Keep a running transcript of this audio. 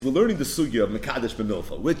We're learning the sugya of Mekadesh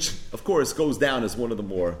B'milva, which, of course, goes down as one of the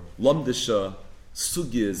more lumdisha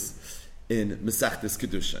sugyas in Mesachtes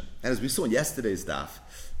Kedushin. And as we saw in yesterday's daf,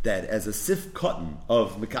 that as a sif cotton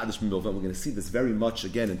of Mekadesh B'milva, and we're going to see this very much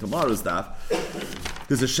again in tomorrow's daf,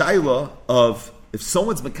 there's a shaila of if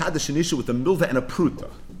someone's Mekadesh an issue with a milva and a pruta,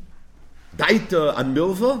 daita a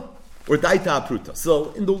milva or daita a pruta.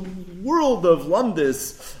 So in the world of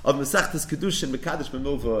lumdis, of Mesachtes Kedushin, Mekadesh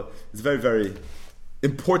B'milva is very, very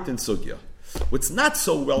important sugya. What's not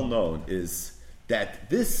so well known is that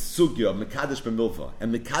this sugya of Mekadesh B'milva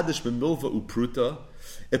and Mekadesh B'milva Upruta,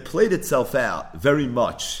 it played itself out very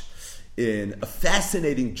much in a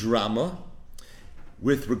fascinating drama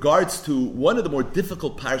with regards to one of the more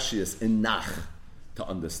difficult parshias in Nach to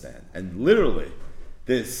understand. And literally,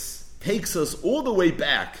 this takes us all the way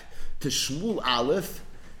back to Shmuel Aleph,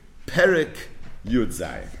 Perek Yud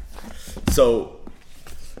Zayin. So,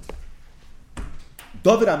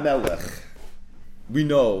 Dovid Halmelech, we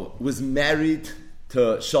know, was married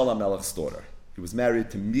to Shaul Halmelech's daughter. He was married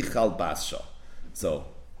to Michal Bas Shaul. So,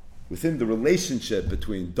 within the relationship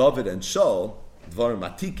between Dovid and Shaul, Dvarim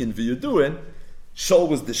Atikin v'Yeduin, Shaul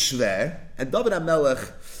was the Shver, and Dovid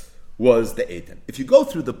Halmelech was the Eidim. If you go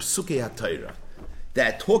through the Psukei HaTorah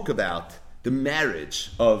that talk about the marriage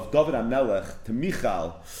of Dovid Halmelech to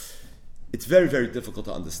Michal, it's very, very difficult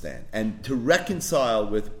to understand. And to reconcile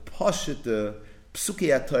with Pashut Psukei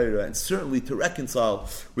HaTorah, and certainly to reconcile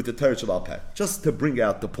with the Torah Shabbat Peh, just to bring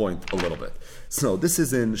out the point a little bit. So this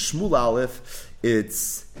is in Shmuel Aleph,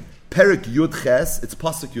 it's Perek Yud Ches, it's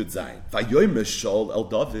Pasuk Yud Zayin. Vayomer Shaul el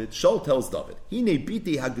Dovid, Shaul tells Dovid, Hine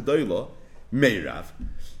biti hagdoila Meirav.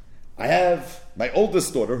 I have my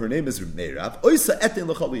oldest daughter, her name is Meirav, Oisa etin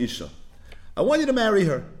l'chal isha. I want you to marry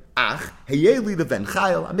her. Ach, heyeli leven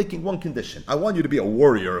chayil. I'm making one condition. I want you to be a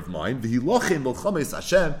warrior of mine. V'hilochim milchames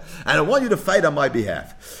Hashem, and I want you to fight on my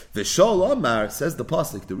behalf. V'Shaul Amar, says the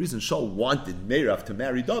pasuk, the reason Shaul wanted Meirav to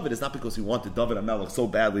marry Dovid is not because he wanted Dovid Halmelech so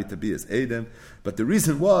badly to be his Edom, but the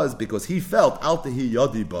reason was because he felt al tehi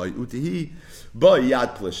yadi boy utehi boy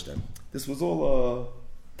yad plishtim. This was all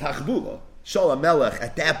tachbula. Shaul Halmelech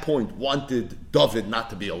at that point wanted Dovid not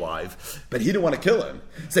to be alive, but he didn't want to kill him.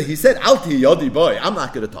 So he said, Alti Yodi boy, I'm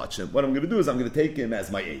not going to touch him. What I'm going to do is I'm going to take him as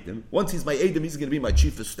my Edom. Once he's my Edom, he's going to be my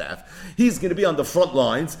chief of staff. He's going to be on the front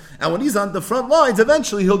lines, and when he's on the front lines,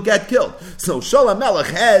 eventually he'll get killed. So Shaul Halmelech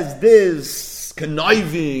has this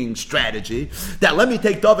conniving strategy that let me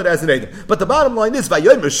take Dovid as an Edom. But the bottom line is,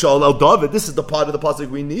 Vayomer Shaul el Dovid, this is the part of the pasuk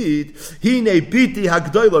we need. Hine biti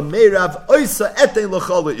hagdoila meirav oisa etein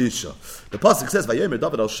l'chol isha. The pasuk says, Vayomer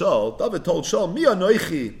Dovid el Shaul. Dovid told Shaul, Mi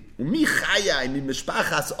anoichi u'mi chayai mi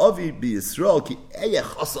mishpachas avi b'Yisrael ki eyech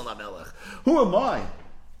chasan Halmelech. Who am I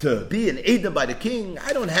to be an Edom by the king?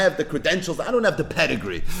 I don't have the credentials, I don't have the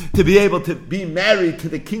pedigree to be able to be married to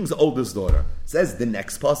the king's oldest daughter. Says the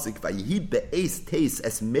next pasuk, Vayihi be'es teis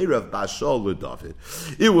es Meirav bas Shaul David.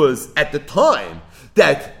 It was at the time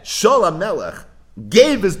that Shaul Halmelech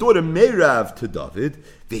gave his daughter Meirav to David,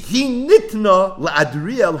 v'hi nitna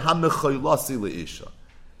la'Adriel ha'mechaylasi le'isha.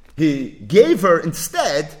 He gave her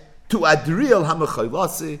instead to Adriel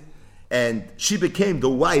ha'mechaylasi, and she became the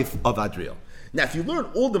wife of Adriel. Now, if you learn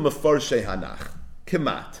all the Mefarshei Hanach,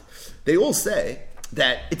 Kemat, they all say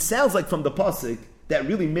that it sounds like from the pasuk that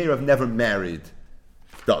really Meirav never married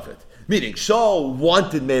David. Meaning, Shaul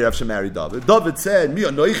wanted Meirav to marry David. David said, Mi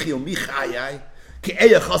anoichi u'mi chayai ki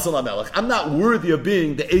eyech chasan Halmelech. I'm not worthy of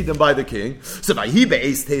being the Edom by the king. So, Vayihi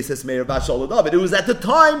be'es teis Meirav bas Shaul David. It was at the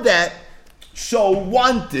time that Shaul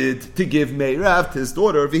wanted to give Meirav to his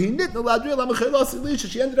daughter. She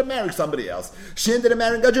ended up marrying somebody else. She ended up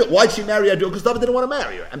marrying Adriel. Why did she marry Adriel? Because David didn't want to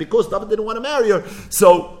marry her. And because David didn't want to marry her,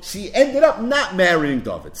 so she ended up not marrying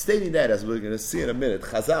David. Stating that, as we're going to see in a minute,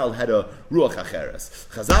 Chazal had a ruach acheres.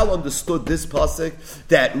 Chazal understood this pasuk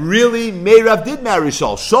that really Meirav did marry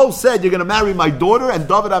Shaul. Shaul said, "You're going to marry my daughter," and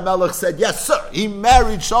Dovid Halmelech said, "Yes, sir." He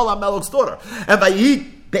married Shaul Halmelech's daughter. And by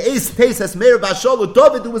Be'ez Teis as Meirav bas Shaul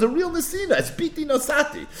David, who was a real Nesina, as Biti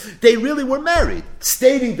Nosati. They really were married,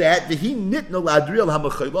 stating that he nitna la'Adriel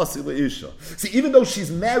ha'mechaylasi le'isha. See, even though she's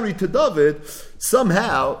married to David,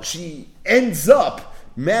 somehow she ends up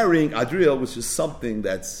marrying Adriel, which is something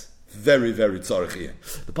that's very, very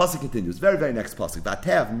tzarechiyah. The pasuk continues, very, very next pasuk.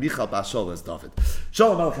 Vatev Michal bas Shaul as David.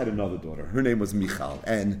 Shaul Halmelech had another daughter. Her name was Michal,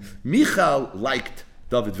 and Michal liked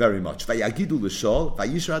David very much. Vayagidu l'Shaul,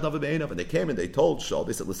 vayishra David be'einav, and they came and they told Shaul.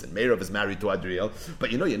 They said, "Listen, Meirav is married to Adriel,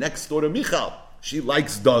 but you know your next daughter Michal, she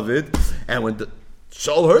likes David." And when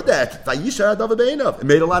Shaul heard that. It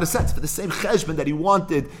made a lot of sense. For the same cheshbon that he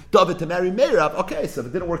wanted Dovid to marry Meirav, okay, so if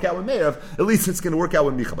it didn't work out with Meirav, at least it's going to work out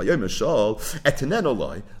with Michal.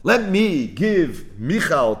 Let me give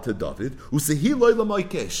Michal to Dovid. Usehi loy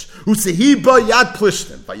lamoikesh. Usehi ba yad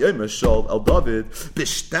plishtim. Vayomer Shaul el Dovid.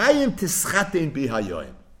 B'shtayim tischatein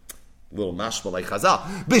bihayoyim. Little mashma like Chazal.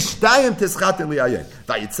 B'shtayim tischatein lihayoyim.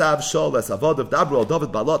 Vayitzav Shaul es avodav dabru al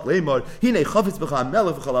Dovid balot leimor. Hinei chofetz b'cha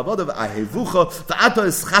hamelech v'chol avodav ahevucha v'ato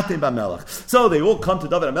ischatein b'melech. So they all come to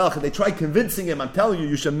David HaMelech and they try convincing him, I'm telling you,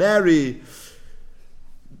 you should marry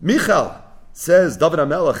Michal. Says David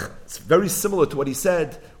HaMelech, it's very similar to what he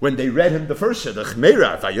said when they read him the first shidduch.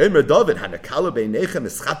 Meirav, Vayomer David, Hanakala beinechem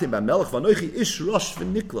eschatim b'melech, v'anoichi ish rosh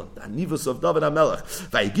v'nikla. The anivus of David HaMelech.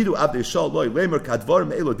 Vayigidu abdei Shaul loy lemer kadvar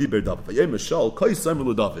me'elo diber David. Vayomer Shaul koi somer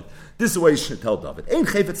lo David. This is the way you should tell David. Ein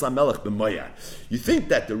chayfetz HaMelech b'moyar. You think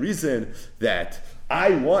that the reason that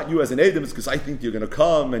I want you as an Edom is because I think you're going to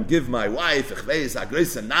come and give my wife echveis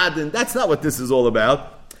agreis and nadin. That's not what this is all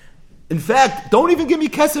about. In fact, don't even give me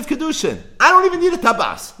kesef kedushin. I don't even need a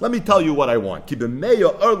tabas. Let me tell you what I want. All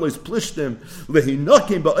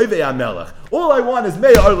I want is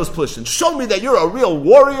meya arlos plishtim. Show me that you're a real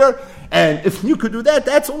warrior, and if you could do that,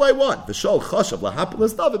 that's all I want. The shol chashav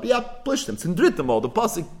lahapelas David biyat plishtim. Sindritimol. The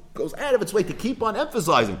pasuk goes out of its way to keep on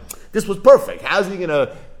emphasizing this was perfect. How's he going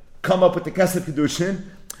to come up with the kesef kedushin?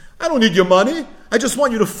 I don't need your money. I just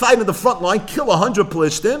want you to fight in the front line, kill 100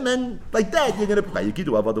 plishtim, and like that you're going to. David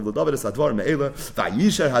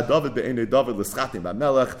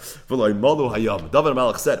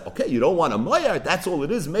HaMelech said, "Okay, you don't want a mayar. That's all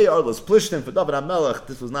it is. Mayar less plishtim for David HaMelech.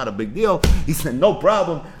 This was not a big deal." He said, "No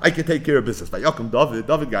problem. I can take care of business."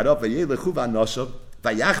 David got up.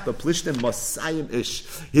 Vayachta plishtim Masayim ish.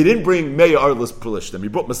 He didn't bring Meir Arlos plishtim. He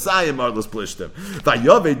brought Masayim Arlos plishtim.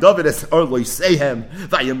 Vayave David es Arlo Sehem.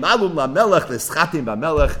 Vayamalum lamelech leschatim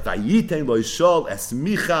bamelech. Vayiten lo Shaul es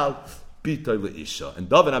Michal bitoy leisha. And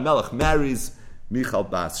David HaMelech marries Michal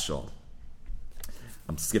bas Shaul.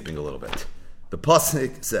 I'm skipping a little bit. The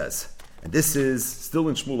pasuk says, and this is still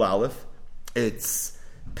in Shmuel Aleph. It's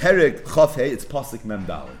Perek Chav Hey. It's pasuk Mem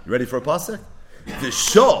Daled. You ready for a pasuk? The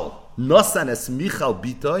Shaul. Nosan es Michal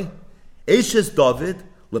bitoy, Eshes Dovid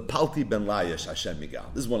lepalti ben Layesh Hashem Migal.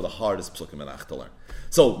 This is one of the hardest psukim in Ach to learn.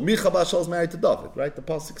 So Michal bas Shaul is married to Dovid, right? The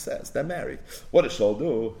pasuk says they're married. What does Shaul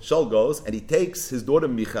do? Shaul goes and he takes his daughter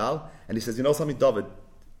Michal and he says, "You know something, Dovid?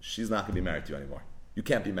 She's not going to be married to you anymore. You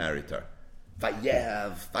can't be married to her.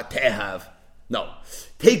 Vayev, vatehav." No,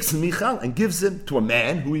 takes Michal and gives him to a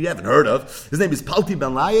man who you haven't heard of. His name is Palti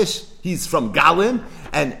ben Layesh. He's from Galim,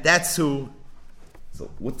 and that's who. So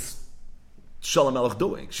what's Shaul HaMelech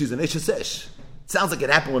doing? She's an Eshes Ish. Sounds like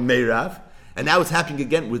it happened with Meirav, and now it's happening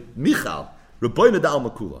again with Michal. Rabbeinu Da'al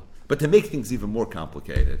Makula. But to make things even more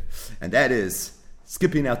complicated, and that is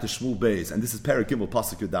skipping out to Shmuel Beis, and this is Perek Gimel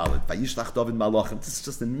Pasuk Yudalet. Vayishlach David Malachim. This is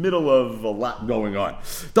just in the middle of a lot going on.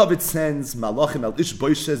 David sends Malachim el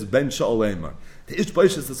Ishboishes ben Shaul Eimer. To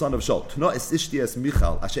Ishboishes, the son of Shaul. Tuna es Ishti es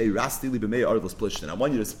Michal asher rasti li b'mei arlos plishtin. I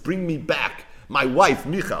want you to bring me back my wife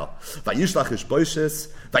Michal. Vayishlach Ishboishes.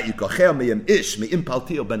 And he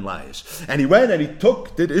went and he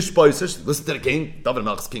did Ishboishes, listen to the king, David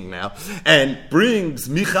HaMelech's king now, and brings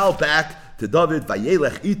Michal back to David,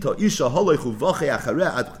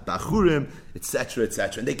 etc.,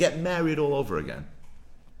 etc. And they get married all over again.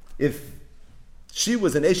 If she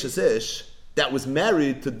was an Eshes Ish that was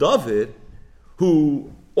married to David,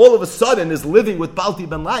 who all of a sudden is living with Palti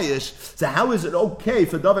ben Layesh, so how is it okay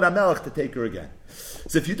for David HaMelech to take her again?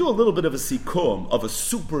 So if you do a little bit of a sikum of a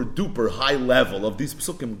super duper high level of these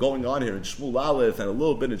psukim going on here in Shmuel Aleph and a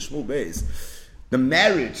little bit in Shmuel Beis, the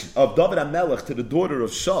marriage of David HaMelech to the daughter of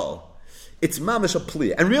Shaul, it's mamish a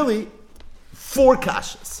pli. And really, 4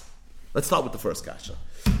 kashas. Let's start with the first kasha.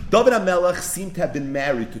 David HaMelech seemed to have been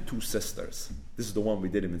married to 2 sisters. This is the one we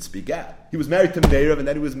didn't even speak at. He was married to Meirav and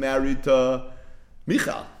then he was married to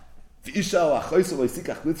Michal. You just read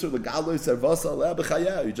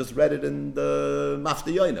it in the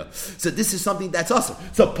Mafta. So this is something that's awesome.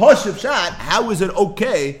 So Pashup Shat, how is it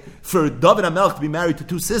okay for David HaMelech to be married to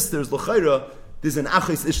 2 sisters? L'chayra, there's an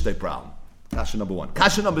Achos Ishtay problem. Kasha number 1.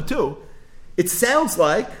 Kasha number 2, it sounds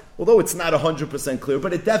like, although it's not 100% clear,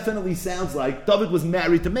 but it definitely sounds like David was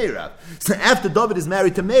married to Meirav. So after David is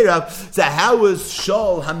married to Meirav, so how was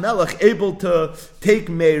Shaul HaMelech able to take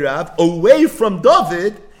Meirav away from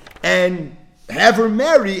David and have her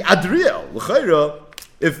marry Adriel? L'chayra,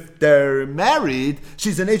 if they're married,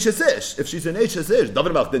 she's an Eshes Ish. If she's an Eshes Ish,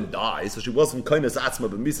 David HaMelech didn't die, so she wasn't Kainas Atzma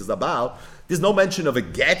b'Misas Abal. There's no mention of a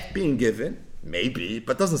get being given. Maybe,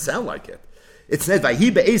 but it doesn't sound like it. It says,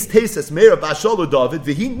 "Vayhi be'ez teses meira ba'sholu Dovid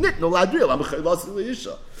v'hi nitnu ladril amachaylas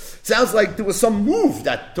leisha." Sounds like there was some move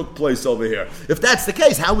that took place over here. If that's the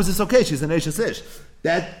case, how is this okay? She's an Eishes Ish.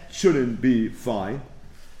 That shouldn't be fine.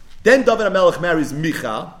 Then Dovid HaMelech marries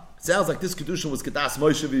Michal. Sounds like this Kedushin was Kedas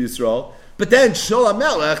Moshe v'Yisrael. But then Shaul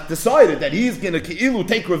HaMelech decided that he's going to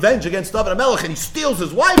take revenge against Dovid HaMelech, and he steals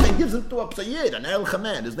his wife and gives him to a Psayid, an Erlich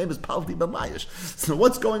man. His name is Palti Ben Mayish. So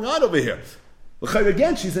what's going on over here?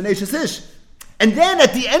 Again, she's an Eishes Ish. And then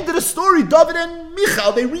at the end of the story, Dovid and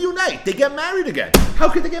Michal, they reunite. They get married again. How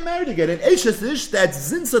could they get married again? And Eishes Ish, that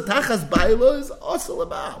Zinsa Tachas Baila is also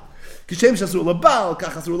about. Kishem Shasur Labal,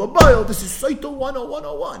 Kachasur Labayel, this is Saito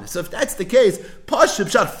 10101. So if that's the case, Pashib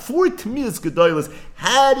shot 4 Tmias Gedoilas.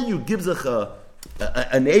 How do you give an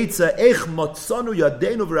Eitzah, Ech Matzanu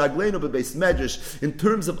Yadenu V'Raglenu B'Beis Medrash, in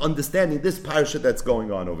terms of understanding this parasha that's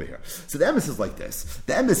going on over here? So the emes is like this.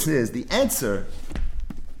 The emes is, the answer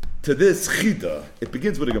to this chida, it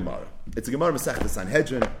begins with a Gemara. It's a Gemara Masechet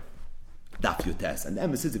Sanhedrin, Daf Yotes. And the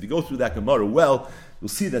emes is, if you go through that Gemara well, you'll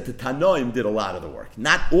see that the Tanoim did a lot of the work.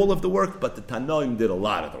 Not all of the work, but the Tanoim did a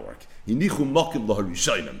lot of the work.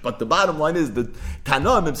 But the bottom line is that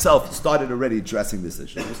Tanoim himself started already addressing this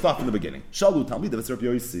issue. We'll start from the beginning. Shaul Talmidav, it's Rabbi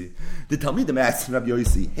Yossi. The Talmidim asked Rabbi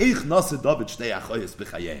Yossi,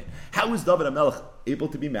 how is Dovid HaMelech able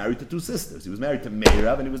to be married to 2 sisters? He was married to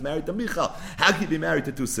Meirav and he was married to Michal. How can he be married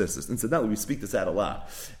to 2 sisters? Incidentally, we speak this out a lot.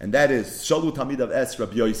 And that is, Shaul Talmidav asked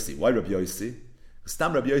Rabbi Yossi. Why Rabbi Yossi?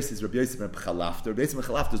 Stam Rabbi Yossi is Rabbi Yossi ben Chalafter. Rabbi Yossi ben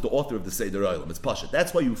Chalafter is the author of the Seder Olam. It's Pasha.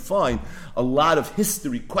 That's why you find a lot of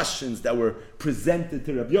history questions that were presented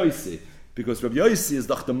to Rabbi Yossi. Because Rabbi Yossi is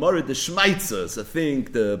the Morid the Shmaitzers. I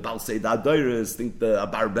think the Baal Seida Doiris, I think the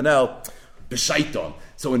Abar Benel, the Shaiton.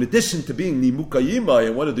 So in addition to being Nimukayima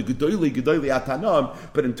and one of the Gedoli Atanam,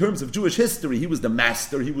 but in terms of Jewish history, he was the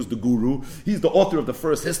master, he was the guru, he's the author of the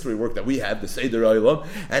first history work that we have, the Seder Olam,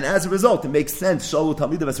 and as a result, it makes sense, Shaul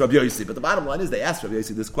Talmidav as Rabbi Yossi. But the bottom line is, they asked Rabbi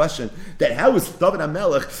Yossi this question, that how is Dovid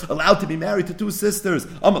HaMelech allowed to be married to 2 sisters?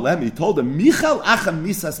 Amalem, he told him, Michal Acham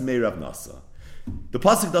Misas Meirav Nasa. The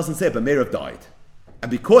pasuk doesn't say it, but Meirav died.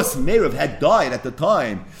 And because Meirav had died at the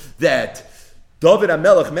time that Dovid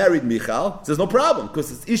HaMelech married Michal, says no problem, because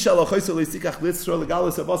it's Isha l'choysa l'yisikach litzro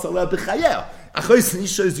l'galis avos aleh b'chayeh. Achoysa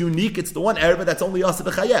Isha is unique, it's the one erva that's only Yasa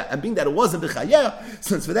b'chayeh. And being that it wasn't b'chayeh,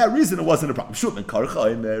 since for that reason it wasn't a problem.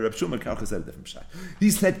 Reb Shulman Karcha said a different shot. He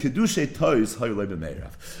said, Kedushay tois hoylei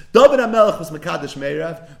b'meirav. Dovid HaMelech was Mekadosh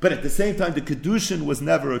Meirav, but at the same time the Kedushin was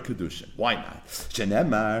never a Kedushin. Why not?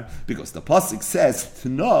 Shenemar, because the pasuk says,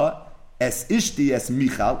 Tna es ishti es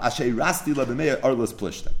Michal, asher rasti la b'meir arlos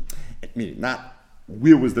plishtim. Meaning, not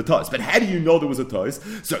where was the tois, but how do you know there was a tois?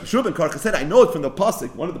 So Shulman Karcha said, I know it from the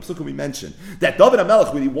pasuk, one of the pasukim we mentioned, that Dovid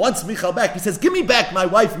HaMelech, when he wants Michal back, he says, give me back my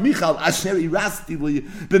wife Michal, asher irasti li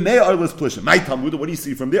b'mei arlos plishim. My Talmud, what do you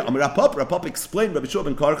see from there? Rapap explained, Rabbi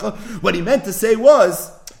Shulman Karcha, what he meant to say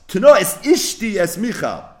was, to know es ishti es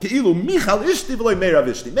Michal, ke'ilu Michal ishti v'loi Meirav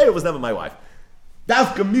ishti. Meirav was never my wife.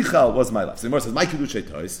 Davka Michal was my wife. So the Gemara says, my Kedushay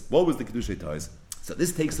tois. What was the Kedushay tois? So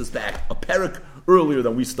this takes us back a parak earlier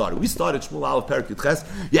than we started. We started Shmuel Aleph Parak Yud Ches.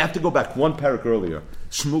 You have to go back one parak earlier.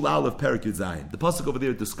 Shmuel Aleph Parak Yud Zayin. The pasuk over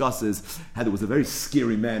there discusses how there was a very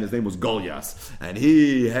scary man. His name was Goliath, and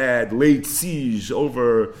he had laid siege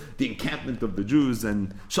over the encampment of the Jews.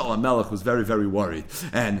 And Shaul HaMelech was very, very worried.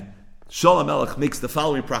 And Shaul HaMelech makes the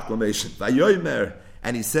following proclamation: Vayomer,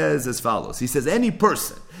 and he says as follows. He says, any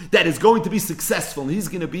person that is going to be successful, and he's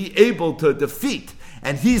going to be able to defeat,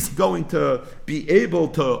 and he's going to be able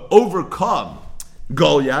to overcome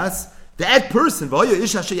Goliath, that person, he's going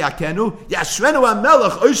to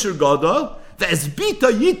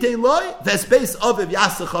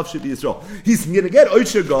get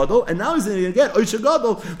Oisher Gadol, and now he's going to get Oisher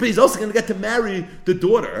Gadol, but he's also going to get to marry the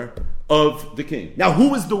daughter of the king. Now,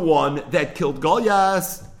 who is the one that killed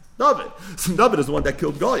Goliath? Dovid. So Dovid is the one that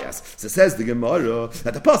killed Goliath. So says the Gemara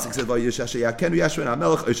that the pasuk said, Dovid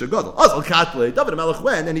HaMelech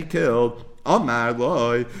went and he killed Amar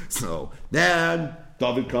Loi. So then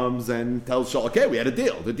Dovid comes and tells Shaul, okay, we had a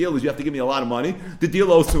deal. The deal is you have to give me a lot of money. The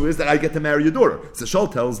deal also is that I get to marry your daughter. So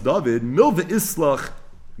Shaul tells Dovid, Milva Islach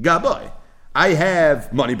Gabai. I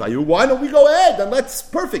have money by you. Why don't we go ahead? And let's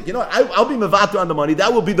perfect. You know, I'll be mevater on the money.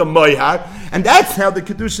 That will be the moihar, and that's how the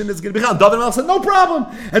kedushin is going to be. David HaMelech said, no problem.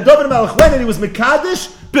 And David HaMelech went and he was mekadesh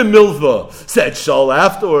b'milva. Said Shaul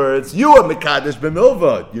afterwards, you are mekadesh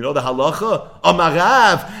b'milva. You know the halacha?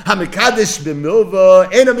 Amarav hamekadesh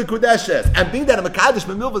b'milva ena mikudeshes. And being that a mekadesh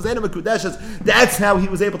b'milva is ena mikudeshes, that's how he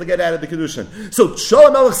was able to get out of the kedushin. So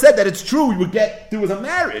Shaul HaMelech said that it's true. There was a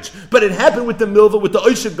marriage, but it happened with the milva, with the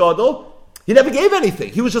oishet gadol. He never gave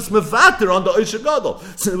anything. He was just mevater on the Oisha Gadol.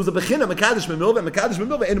 So it was a bechina, Mekadesh B'milva, and Mekadesh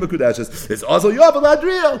B'milva, and Mekudeshes. It's also Yovel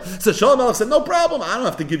Adriel. So Shaul HaMelech said, no problem, I don't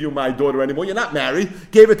have to give you my daughter anymore. You're not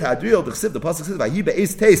married. Gave her to Adriel. The Pasuk says, Vayi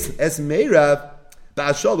be'ez teis es meirav. So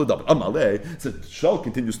Shaul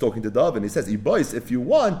continues talking to Dovid, and he says, if you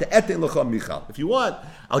want, if you want,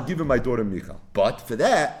 I'll give him my daughter Michal. But for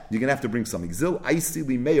that, you're going to have to bring something.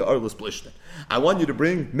 I want you to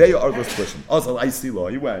bring Meya Arlos Plishtin. Also,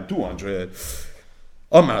 he went 200.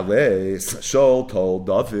 Shaul told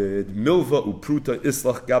Dovid, Milva upruta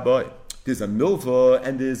islach gabai. There's a Milva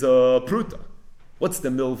and there's a pruta. What's the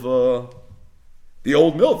Milva? The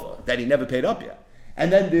old Milva that he never paid up yet. And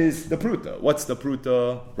then there's the pruta. What's the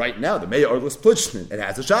pruta? Right now, the Meya Arlos Plishtin. It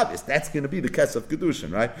has a Shabbos. That's going to be the Kes of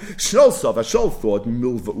Kedushin, right? Shaul thought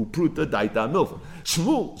Milva upruta daita Milva.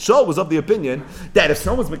 Shaul was of the opinion that if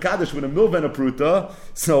someone's Mekadesh with a Milva and a pruta,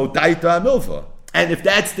 so daita Milva. And if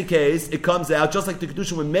that's the case, it comes out just like the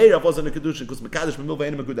Kedushin when Meirav wasn't a Kedushin because Mekadesh with Milva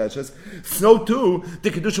ain't a Mekudeshes. So too,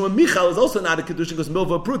 the Kedushin when Michal is also not a Kedushin because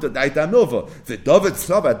Milva Pruta, Daita Milva. The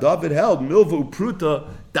Dovid held Milva Pruta,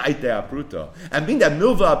 Daita Pruta. And being that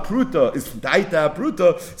Milva Pruta is Daita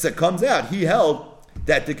Pruta, so it comes out, he held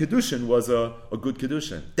that the Kedushin was a good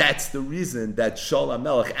Kedushin. That's the reason that Shaul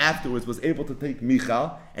HaMelech afterwards was able to take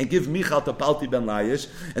Michal and give Michal to Palti ben Laish.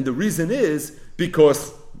 And the reason is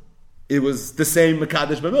because it was the same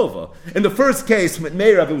Mekadesh B'milva. In the first case, with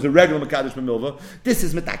Meirav, it was a regular Mekadesh B'milva. This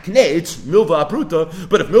is Metaknech, Milva Apruta,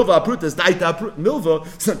 but if Milva Apruta is Daita Milva,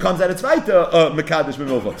 so it comes out it's Vaita Mekadesh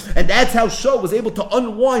B'milva. And that's how Shaul was able to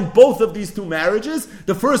unwind both of these two marriages.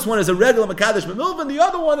 The first one is a regular Mekadesh B'milva, and the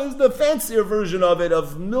other one is the fancier version of it,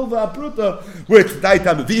 of Milva Apruta, with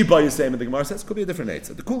Daita Viba, you say, and the Gemara says, could be a different name.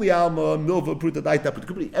 So the Kuli Alma, Milva Apruta, Daita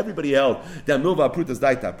Apruta, everybody held that Milva Apruta is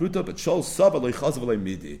Daita Apruta, but Shaul Saba Loi Chazav Loi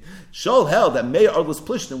Midi. Shaul held that Meir Arlos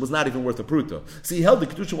Plishtin was not even worth a pruta. So he held the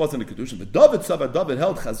Kedusha wasn't a Kedusha. But Dovid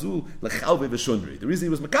held Chazul Lechalve V'Shunri. The reason he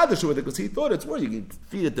was Mekadesh with it because he thought it's worth. You can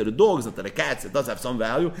feed it to the dogs and to the cats. It does have some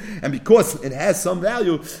value. And because it has some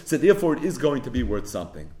value, so therefore it is going to be worth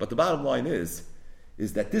something. But the bottom line is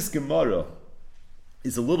that this Gemara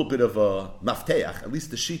is a little bit of a mafteach, at least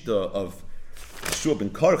the Shita of Shua ben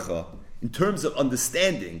Karcha, in terms of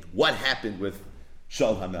understanding what happened with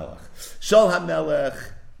Shaul HaMelech. Shaul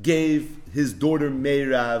HaMelech gave his daughter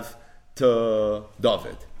Meirav to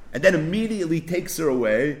Dovid, and then immediately takes her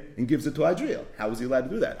away and gives it to Adriel. How was he allowed to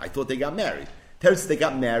do that? I thought they got married. Teretz, they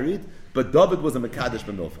got married, but Dovid was a Mekadesh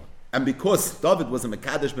B'milva. And because Dovid was a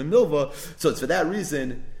Mekadesh B'milva, so it's for that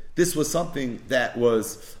reason, this was something that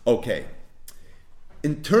was okay.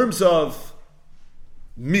 In terms of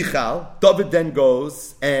Michal, Dovid then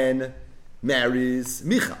goes and marries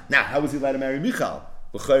Michal. Now, how was he allowed to marry Michal?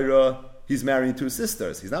 L'chayra, he's marrying two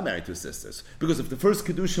sisters. He's not marrying two sisters. Because if the first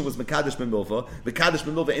Kedushin was Mekadesh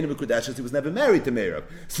B'milva ain't a Mekudeshes, he was never married to Meirav.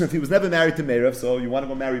 So if he was never married to Meirav, so you want to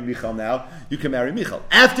go marry Michal now, you can marry Michal.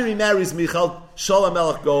 After he marries Michal, Shaul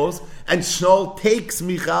HaMelech goes, and Shaul takes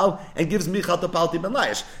Michal and gives Michal to Palti ben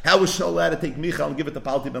Laish. How was Shaul allowed to take Michal and give it to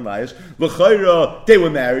Palti ben Laish? L'chayra, they were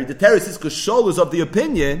married. The teretz is because Shaul is of the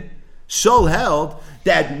opinion, Shaul held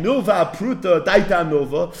that Milva Pruta Daita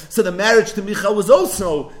Milva, so the marriage to Michal was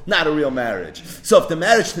also not a real marriage. So if the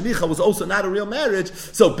marriage to Michal was also not a real marriage,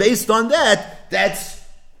 so based on that, that's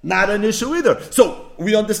not an issue either. So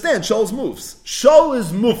we understand Shaul's moves. Shaul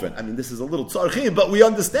is moving. I mean, this is a little tzarchim, but we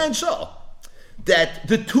understand Shaul. That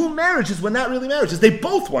the two marriages were not really marriages. They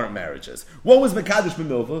both weren't marriages. One was Mekadesh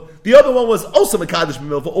B'milva. The other one was also Mekadesh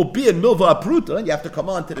B'milva, albeit Milva Apruta. And you have to come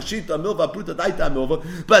on to the Shita, Milva Apruta, Daita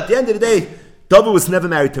Milva. But at the end of the day, Dovid was never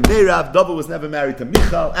married to Meirav. Dovid was never married to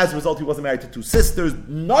Michal. As a result, he wasn't married to two sisters.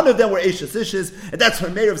 None of them were Eishes Ishes. And that's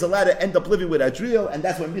when Meirav's allowed to end up living with Adriel. And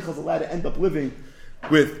that's when Michal's allowed to end up living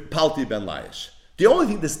with Palti ben Laish. The only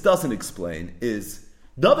thing this doesn't explain is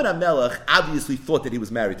Dovid HaMelech obviously thought that he was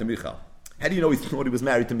married to Michal. How do you know he thought he was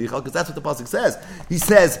married to Michal? Because that's what the pasuk says. He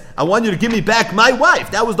says, I want you to give me back my wife.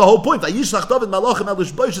 That was the whole point. Vayishlach Dovid malachim el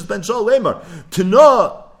Ishboishes ben Shaul lemer. To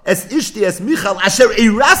know as ishti as Michal asher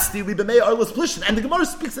erasti li b'mei arlos plishtin. And the Gemara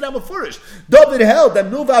speaks it out mafurish. Dovid held that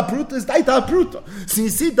Milva Apruta is Daita Apruta. So you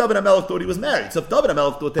see, Dovid HaMelech thought he was married. So if Dovid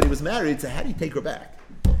HaMelech thought that he was married, so how do you take her back?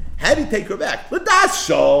 How do you take her back? L'das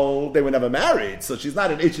Shaul, they were never married, so she's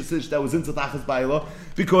not an Eishes Ish that was in Tzatachas Baila,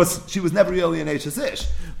 because she was never really an Eishes Ish.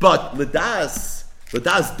 But L'das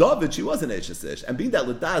Dovid, she was an Eishes Ish. And being that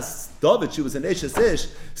L'das Dovid, she was an Eishes Ish,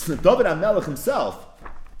 so Dovid HaMelech himself,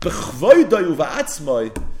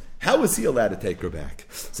 how was he allowed to take her back?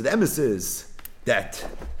 So the emes is that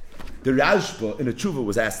the Rashba in a tshuva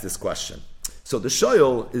was asked this question. So the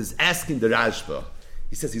Shaul is asking the Rashba,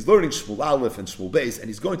 he says he's learning Shmuel Aleph and Shmuel Beis, and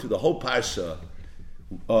he's going through the whole parsha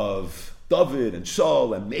of Dovid and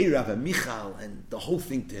Shaul and Meirav and Michal, and the whole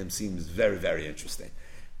thing to him seems very, very interesting.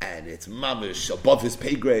 And it's mamish above his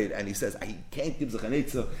pay grade, and he says he can't give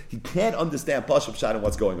Zechanetza, he can't understand Pashup Shad and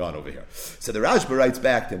what's going on over here. So the Rashba writes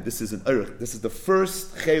back to him, this is the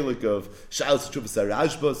first chelik of Shaul's Tshuvas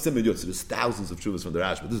Rashba, Siman Yud. So there's thousands of Tshuvas from the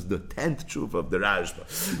Rashba. This is the 10th Tshuva of the Rashba,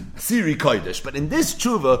 Siri Kodesh. But in this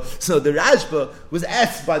Tshuva, so the Rashba was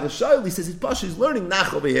asked by the Shaul, he says he's learning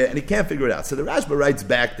Nach over here, and he can't figure it out. So the Rashba writes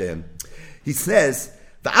back to him, he says,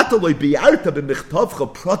 clearly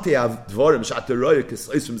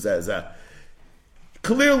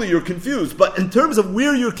you're confused, but in terms of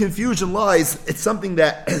where your confusion lies, it's something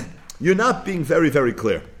that you're not being very, very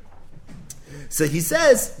clear. So he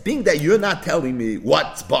says, being that you're not telling me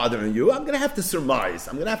what's bothering you, I'm going to have to surmise,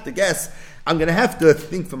 I'm going to have to guess, I'm going to have to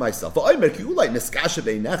think for myself.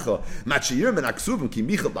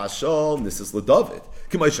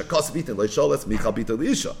 K'moisha kasav itin leisholas michal bita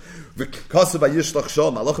leisha. V'kasav ayishlach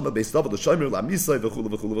shol malachim beis David l'shomer lamisay v'chulu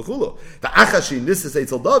v'chulu v'chulu. V'achashi nisas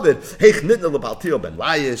eitzel David heich nitna lepaltio ben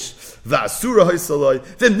layish v'asura hoisaloi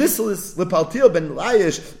v'nislis lepaltio ben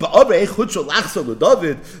layish ba'abre eich hutsho lachso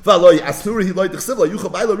l'David v'aloi asura hiloi d'chsiv lo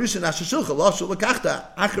yuchal b'aylo rishon ashashilcha lachsho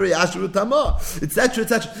l'kachta achrei ashuru tama, etc.,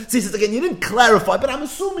 etc. So he says again, you didn't clarify, but I'm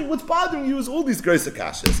assuming what's bothering you is all these grace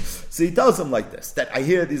kashas. So he tells him like this, that I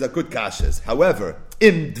hear these are good kashas. However,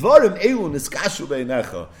 if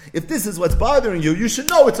this is what's bothering you, you should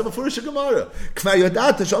know it's a Mefurish Gemara. And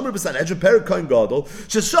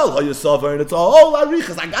it's a whole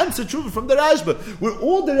arichas. I answer tshuva from the Rashba, where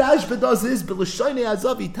all the Rashba does is b'l'shoynei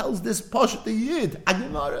azav. He tells this Pashat the Yid a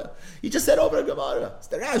Gemara. He just said over a Gemara. It's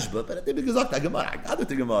the Rashba, but I think because of the Gemara, I got it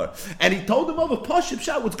the Gemara, and he told him over Pashat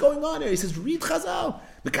Pshat what's going on here. He says, read Chazal,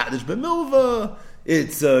 Mekadesh b'milva.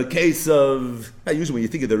 It's a case of, usually when you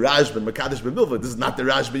think of the Rashba, Mekadesh ben Milva, this is not the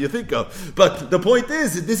Rashba you think of. But the point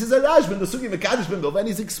is, this is a Rashba, the Sugi Mekadesh ben Milva, and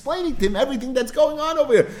he's explaining to him everything that's going on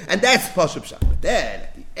over here. And that's Pashup Shah. But then,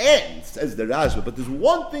 at the end, says the Rashba, but there's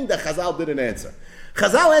one thing that Chazal didn't answer.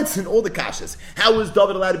 Chazal answered in all the kashas. How was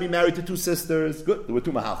Dovid allowed to be married to two sisters? Good. There were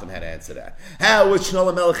two mahalchim had to answer that. How was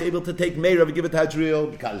Halmelech able to take Meirav and give it to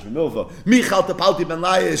Hadriel? Mekadesh ben Milva. Michal Tepalti ben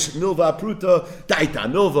Layish, Milva Pruta, Daita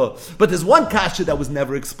Milva. But there's one kasha that was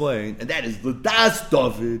never explained, and that is the Das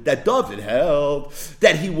Dovid, that Dovid held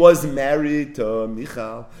that he was married to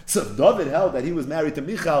Michal. So if Dovid held that he was married to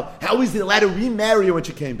Michal, how is he allowed to remarry her when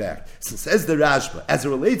she came back? So says the Rashba, as it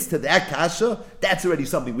relates to that kasha, that's already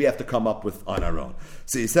something we have to come up with on our own.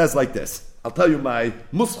 So he says like this. I'll tell you my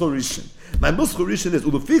muschurishin. My muschurishin is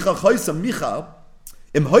Uluficha Choysa Michal.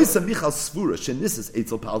 Im Choysa Michal Svura Shenisis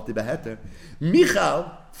Eitzel Palti Beheter.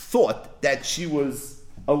 Michal thought that she was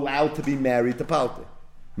allowed to be married to Palti.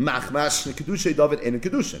 Machmash Kedushay David in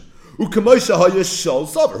Kedushin. Ukamoisha Hoya Shaul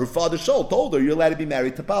Sover. Her father Shaul told her you're allowed to be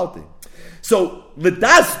married to Palti. So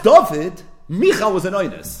Vidas David, Michal was an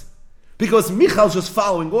oinus. Because Michal's just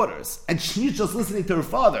following orders. And she's just listening to her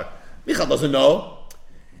father. Michal doesn't know.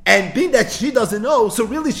 And being that she doesn't know, so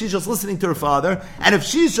really she's just listening to her father. And if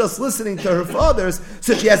she's just listening to her father's,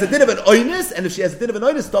 so she has a din of an oinus, and if she has a din of an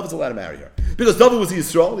oinus, David's allowed to marry her. Because David was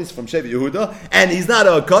Yisrael, he's from Sheva Yehuda, and he's not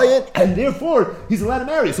a Kohen, and therefore he's allowed to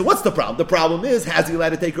marry her. So what's the problem? The problem is, has he allowed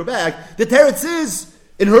to take her back? The teretz is,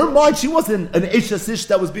 in her mind, she wasn't an Eisha Sish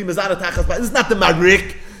that was being Mezana Tachas. This is not the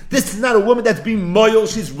Marik. This is not a woman that's being moyal.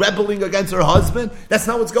 She's rebelling against her husband. That's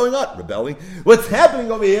not what's going on. Rebelling. What's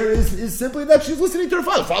happening over here is simply that she's listening to her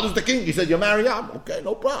father. Father's the king. He said, you're married? Yeah, okay,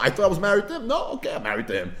 no problem. I thought I was married to him. No, okay, I'm married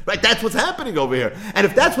to him. Right? That's what's happening over here. And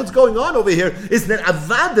if that's what's going on over here, is that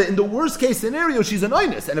Avada, in the worst case scenario, she's an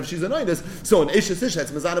oinus. And if she's an oinus, so an Isha Sish,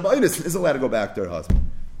 that's Mezana Ba'oinus, is allowed to go back to her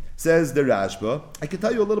husband. Says the Rashba, I can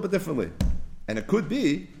tell you a little bit differently. And it could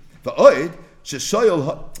be, Va'oid,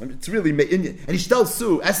 it's really and he tells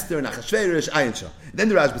Sue, Esther, and Achashverosh, Ayinsha. Then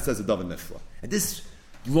the Rashba says a Dovid Nifla. And this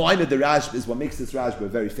line of the Rashba is what makes this Rashba a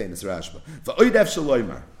very famous Rashba. Va'oidev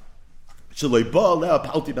shaloimar, shaloi ba'aleh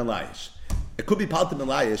palti ben layish. It could be palti ben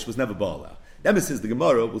layish was never ba'aleh. Then it says the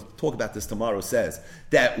Gemara, we'll talk about this tomorrow, says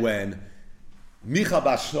that when Micha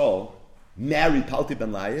Bashol married Palti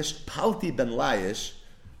ben Layish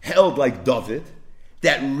held like Dovid,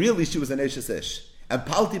 that really she was an Eshes Ish. And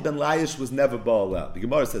Palti ben Layish was never Ba'alel. The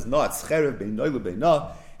Gemara says, no, it's Cherev bein Noile bein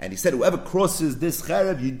no. And he said, whoever crosses this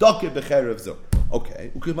Cherev, Yidoke becherev zo.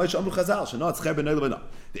 Okay. The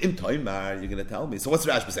Im Toimar, you're going to tell me. So what's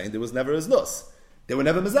Rashba saying? There was never a Znus. They were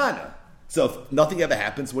never Mezana. So if nothing ever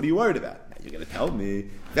happens, what are you worried about? Now you're going to tell me,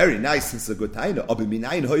 very nice, it's a good time. How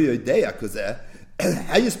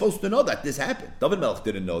are you supposed to know that this happened? David Melech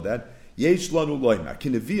didn't know that. Yesh lanu loimar.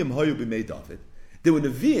 Kineviyim hoyu b'mei David. There were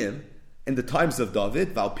Nevi'im in the times of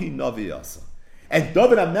Dovid, Valpi Navi Yasa. And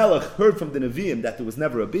Dovid HaMelech heard from the Nevi'im that there was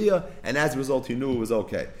never a biyah, and as a result he knew it was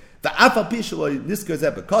okay.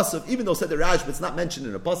 Even though said the Raj, but it's not mentioned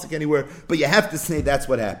in a pasuk anywhere, but you have to say that's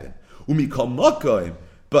what happened.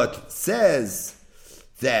 But says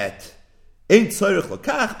that ain't tzorich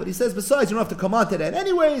lakach, but he says besides you don't have to come on to that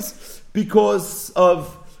anyways because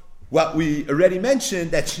of what we already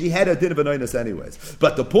mentioned that she had a din of anoinus anyways.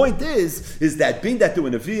 But the point is that being that there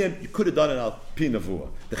were Nevi'im, you could have done it al pi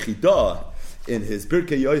nevuah. The Chidah in his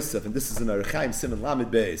Birkei Yosef, and this is in Arechaim Simon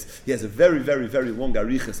Lamed Beis, he has a very, very, very long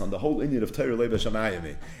arichas on the whole Indian of Torah Leva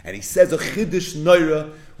Shamayim, and he says a chiddush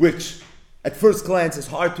noira, which at first glance is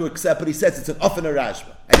hard to accept, but he says it's an ofen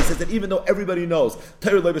arashba, and he says that even though everybody knows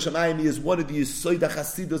Torah Leva Shamayim is one of the Yisoida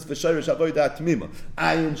Chasidus v'Shayrish Avodah Atmima,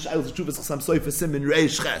 Ayin Shaul Zechuvas Chasam Soifer Simin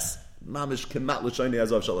Reish Ches. He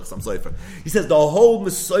says the whole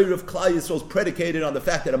Messiah of Klal Yisrael is predicated on the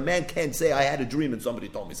fact that a man can't say, I had a dream and somebody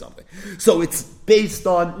told me something. So it's based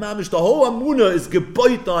on, the whole Amunah is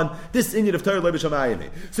geboit on this inyan of Torah Leva Shamayim.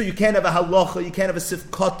 So you can't have a halacha, you can't have a sif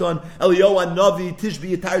katan, Eliyahu Navi,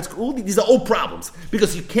 Tishbi, Yitaritz, all these are all problems.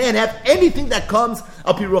 Because you can't have anything that comes,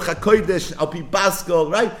 Al Pi Ruach HaKodesh, Al Pi Baskel,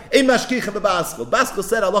 right? Ein mashkicha b'Baskel. Baskel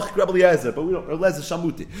said, Allah Rebbe Eliezer, but we don't, or Lezer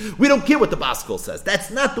Shamuti. We don't care what the Baskel says. That's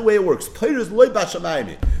not the way it works. Torah is loy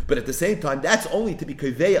bashamayim, but at the same time, that's only to be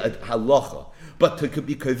koveya halacha. But to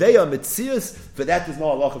be koveya mitzias, for that is no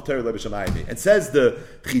halacha of Torah loy bashamayim. And says the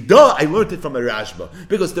Chidah, I learned it from a Rashba,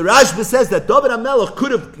 because the Rashba says that Dovid HaMelech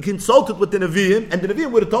could have consulted with the Nevi'im, and the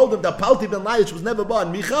Nevi'im would have told him that Palti ben Laish was never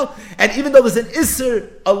born Michal, and even though there's an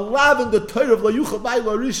Isser allowed in the Torah of La Yuchal Bai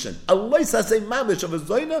La Rishon, Allah say mamish of a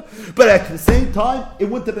Zoyna, but at the same time, it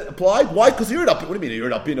wouldn't have been applied. Why? Because you're up. What do you mean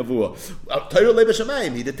you're up in Avua? Torah loy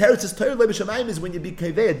bashamayim. The Torah says Torah loy bashamayim is when you be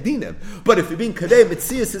kaveh dinim, but if you're being kaveh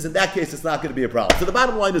mitzias, in that case, it's not going to be a problem. So the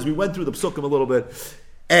bottom line is we went through the psukim a little bit,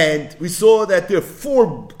 and we saw that there are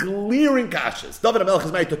four glaring kashas. Dovid HaMelech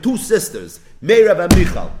is married to two sisters, Meirav and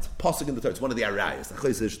Michal. It's pasuk in the Torah. It's one of the arayas. The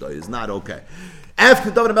Chayis Ishtoy is not okay. After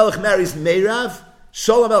Dovid HaMelech marries Meirav,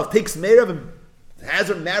 Shaul HaMelech takes Meirav and has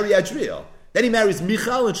her marry Adriel. Then he marries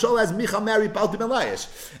Michal, and Shaul has Michal marry Palti ben Laish.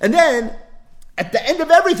 And then, at the end of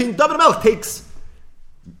everything, Dovid HaMelech takes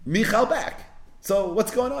Michal back. So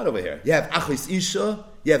what's going on over here? You have Achis Isha,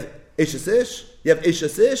 you have Ishas Ish, you have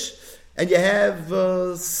Ishas Ish, and you have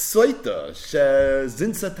Soita,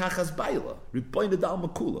 Zinsa Tachas Baila, Ripoined Dal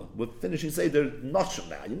Makula. We're finishing Seder Noshim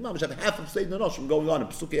now. You must have half of Seder Noshim going on in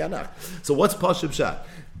Pesukei Anach. So what's Pashib Shat?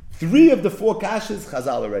 Three of the four kashas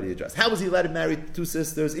Chazal already addressed. How was he allowed to marry two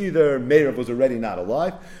sisters? Either Meirav was already not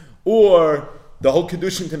alive, or the whole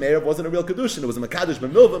Kedushin to Meirav wasn't a real Kedushin. It was a Mekadosh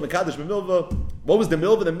B'Milva. What was the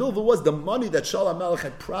Milva? The Milva was the money that Shaul HaMelech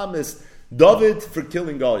had promised Dovid for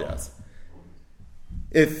killing Goliath.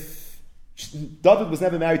 If Dovid was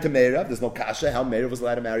never married to Meirav, there's no kasha how Meirav was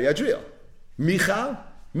allowed to marry Adriel. Michal,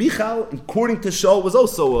 according to Shaul, was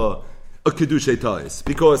also a Kedushay Tais,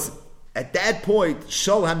 because at that point,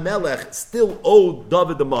 Shaul HaMelech still owed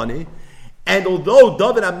Dovid the money, and although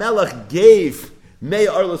Dovid HaMelech gave Mei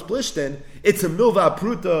Arlos Plishtin, it's a Milva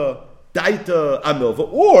Pruta Daita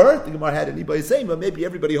Amilva, or the Gemara had anybody saying, but maybe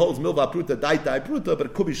everybody holds Milva Pruta Daita Pruta, but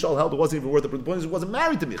it could be Shaul held it wasn't even worth it. But the point is, he wasn't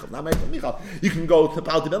married to Michal, not married to Michal. You can go to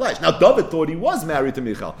Palti ben Laish. Now David thought he was married to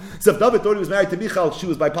Michal, so if David thought he was married to Michal, she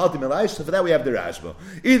was by Palti ben Laish. So for that we have the Rashba.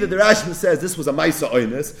 Either the Rashba says this was a Maisa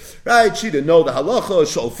Oinus, right? She didn't know the halacha.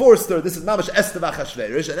 Shaul forced her. This is Mamash Estevach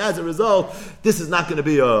Hashverish, and as a result, this is not going to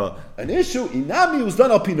be an issue. Inami was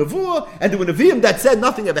done al pi nevuah, and there were Nevi'im that said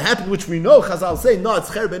nothing ever happened, which we know Chazal say no,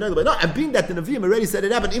 it's cher ben no, and being that the Nevi'im already said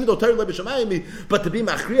it happened, even though Torah Leba Shamayim, but to be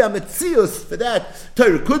Machriya Metzius, for that,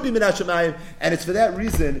 Torah could be Minat Shamayim, and it's for that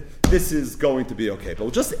reason this is going to be okay. But we'll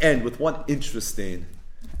just end with one interesting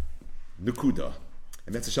Nukuda,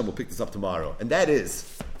 and Metz Hashem will pick this up tomorrow, and that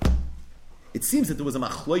is, it seems that there was a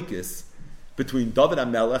Machloikis between Dovid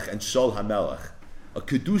HaMelech and Shaul HaMelech, a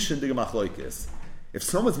Kedushin dig Machloikis. If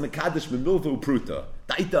someone's Mekadosh B'Milva Upruta,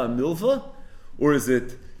 Daita Milva, or is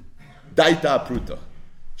it Daita Pruta?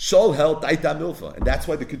 Shaul held Daita Milva, and that's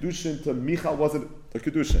why the Kedushin to Michal wasn't a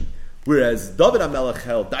Kedushin. Whereas Dovid HaMelech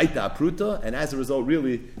held Daita Pruta, and as a result,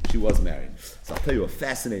 really, she was married. So I'll tell you a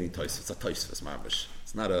fascinating Tosfos. It's a Tosfos, Mamish.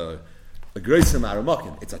 It's not a Groisim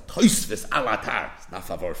Aramokim. It's a Tosfos Alatar. It's not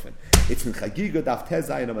Favorfen. It's in Chagiga Daf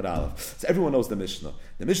Tezai and Amar Aleph. So everyone knows the Mishnah.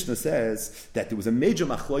 The Mishnah says that there was a major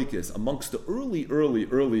machloikis amongst the early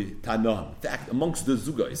Tanam. In fact, amongst the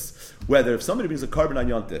Zugais, whether if somebody brings a carbon on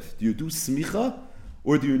Yontif, do you do smicha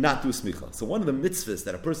or do you not do smicha? So one of the mitzvahs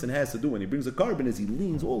that a person has to do when he brings a carbon is he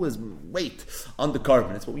leans all his weight on the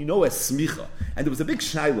carbon. It's what we know as smicha. And there was a big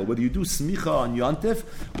shaila whether you do smicha on Yontif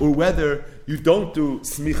or whether you don't do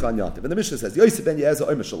smicha on Yontif. And the Mishnah says, Yosef ben Yezer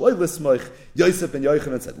omer shaloi lismoich, Yosef ben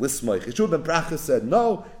Yochanan said lismoich, Yeshua ben Pracha said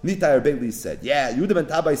no, Nitai Arbeli said yeah, Yehuda ben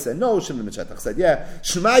Tabai said no, Shimon ben Shetach said yeah,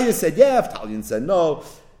 Shemaiah said yeah, Avtalion said no,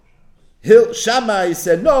 Shammai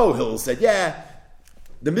said no, Hill said yeah.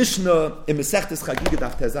 The Mishnah in Masechtes Chagiga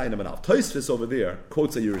Daf Tezayin Amanav. Tosfos over there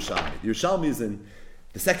quotes a Yerushalmi. The Yerushalmi is in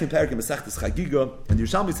the second paragraph in Masechtes Chagiga, and the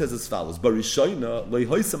Yerushalmi says as follows: Barishoyna loy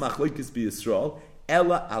hoysa machloikis bi Yisrael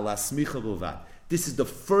ela ala smicha b'lvad. This is the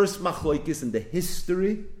first machloikis in the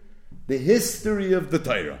history of the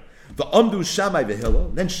Torah. V'amdu Shammai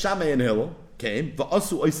v'Hillel, then Shammai and Hillel came.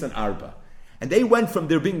 V'asu oisan arba, and they went from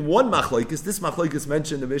there being one machloikis. This machloikis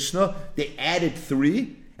mentioned in the Mishnah, they added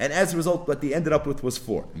 3. And as a result, what they ended up with was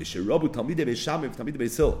 4. Mishirabu Talmidei Beishami v'Talmidei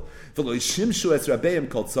Beisil v'lo yishimshu es Rabbeim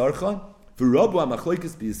kol tzarcha v'rabu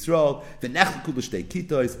ha'machloikis b'Yisrael v'nechleku l'shtei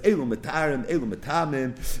kitos elu metarim elu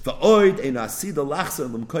metamim v'oid ein asida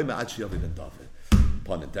lachsa l'mkoi ma'ad she'yavi ben Dovid.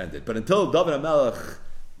 Pun intended. But until Dovid HaMelech,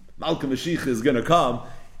 Malka Mashiach is going to come,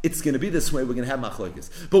 it's going to be this way, we're going to have machlokes.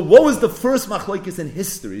 But what was the first machlokes in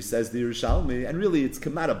history, says the Yerushalmi, and really it's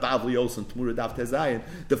Kamara Bavlios and Tmura Daf Tezayin.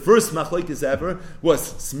 The first machlokes ever was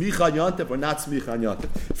Smicha Yontif or not Smicha Yontif.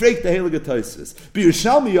 Freik the Heilige Tosfos.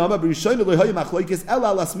 B'Yerushalmi Yama, b'Yerushalmi lo'hoya machlokes, ela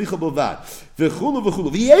ala Smicha b'lvad. V'chulu v'chulu.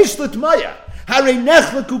 V'yesh l'tmaya. Harei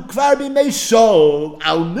nechleku kvar b'mei Shaul,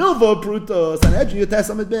 al milva prutos, and Edri Yotes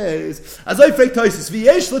Amid Beis. As I freik Tosfos,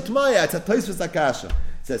 v'yesh l'tmaya, it's a Tosfos Akasha.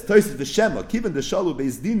 Says Tosfos v'Shema, kiven the Shalu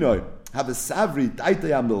beis dinoi have a savri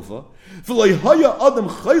taitay amilfa v'loy haya adam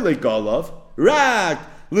chaylek alav rak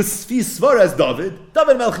l'sfi svara as Dovid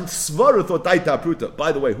HaMelech svara thought taitay pruta.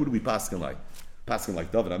 By the way, who do we paskin like? Paskin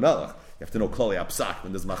like Dovid HaMelech. You have to know Klali Apsak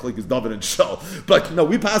when there's machlokes Dovid and Shaul. But no,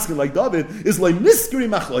 we paskin like Dovid is like mystery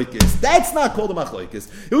machlokes. That's not called a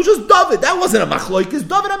machlokes. It was just Dovid. That wasn't a machlokes.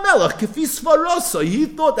 Dovid HaMelech kefi svarasa. He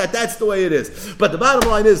thought that that's the way it is. But the bottom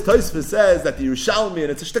line is Tosfos says that the Yerushalmi,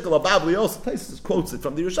 and it's a shtickle of Bavli also. Tosfos quotes it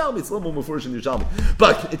from the Yerushalmi. It's a little more mufurish in the Yerushalmi.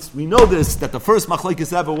 But we know this that the first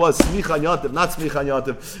machlokes ever was smicha yontif, not smicha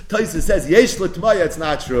yontif. Tosfos says yesh l'tmaya. It's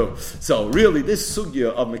not true. So really, this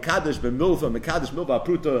sugya of mekadesh ben milva, mekadesh milva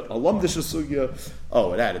pruta, alumdish sugya,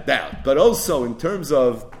 without a doubt. But also in terms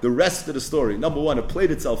of the rest of the story, number one, it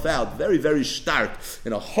played itself out very, very stark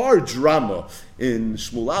in a hard drama in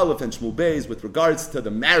Shmuel Aleph and Shmuel Beis with regards to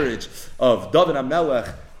the marriage of Dovid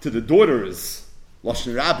HaMelech to the daughters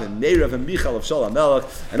Lashon Rabin, Neirav and Michal of Shaul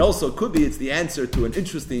HaMelech, and also it could be it's the answer to an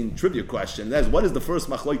interesting trivia question. That is, what is the first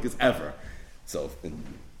machlokes ever? So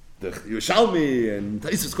the Yerushalmi and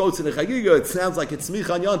Tosfos quotes in the Chagiga, it sounds like it's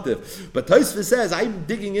Smicha and Yontif. But Tosfos says, I'm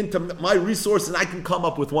digging into my resource and I can come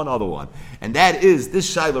up with one other one. And that is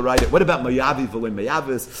this Shaila, right? What about Mayavi v'loy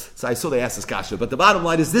Mayavis? So I saw they asked this kasha. But the bottom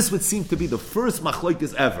line is, this would seem to be the first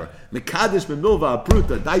machlokes ever. Mekadesh ben milva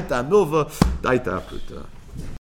apruta, daita milva, daita apruta.